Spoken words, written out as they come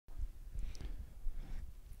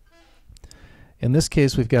In this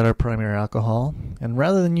case, we've got our primary alcohol, and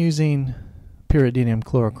rather than using pyridinium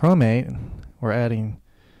chlorochromate, we're adding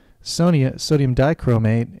sodium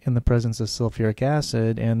dichromate in the presence of sulfuric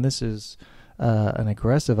acid, and this is an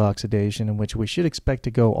aggressive oxidation in which we should expect to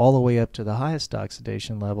go all the way up to the highest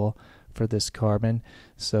oxidation level for this carbon.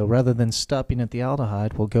 So rather than stopping at the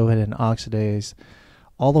aldehyde, we'll go ahead and oxidize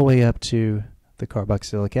all the way up to the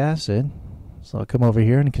carboxylic acid. So I'll come over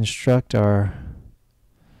here and construct our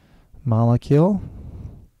molecule,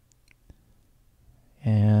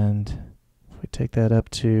 and if we take that up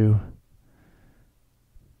to,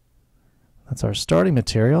 that's our starting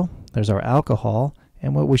material, there's our alcohol,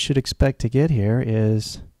 and what we should expect to get here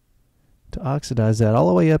is to oxidize that all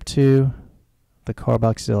the way up to the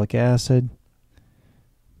carboxylic acid,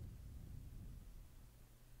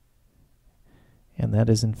 and that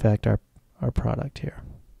is in fact our product here.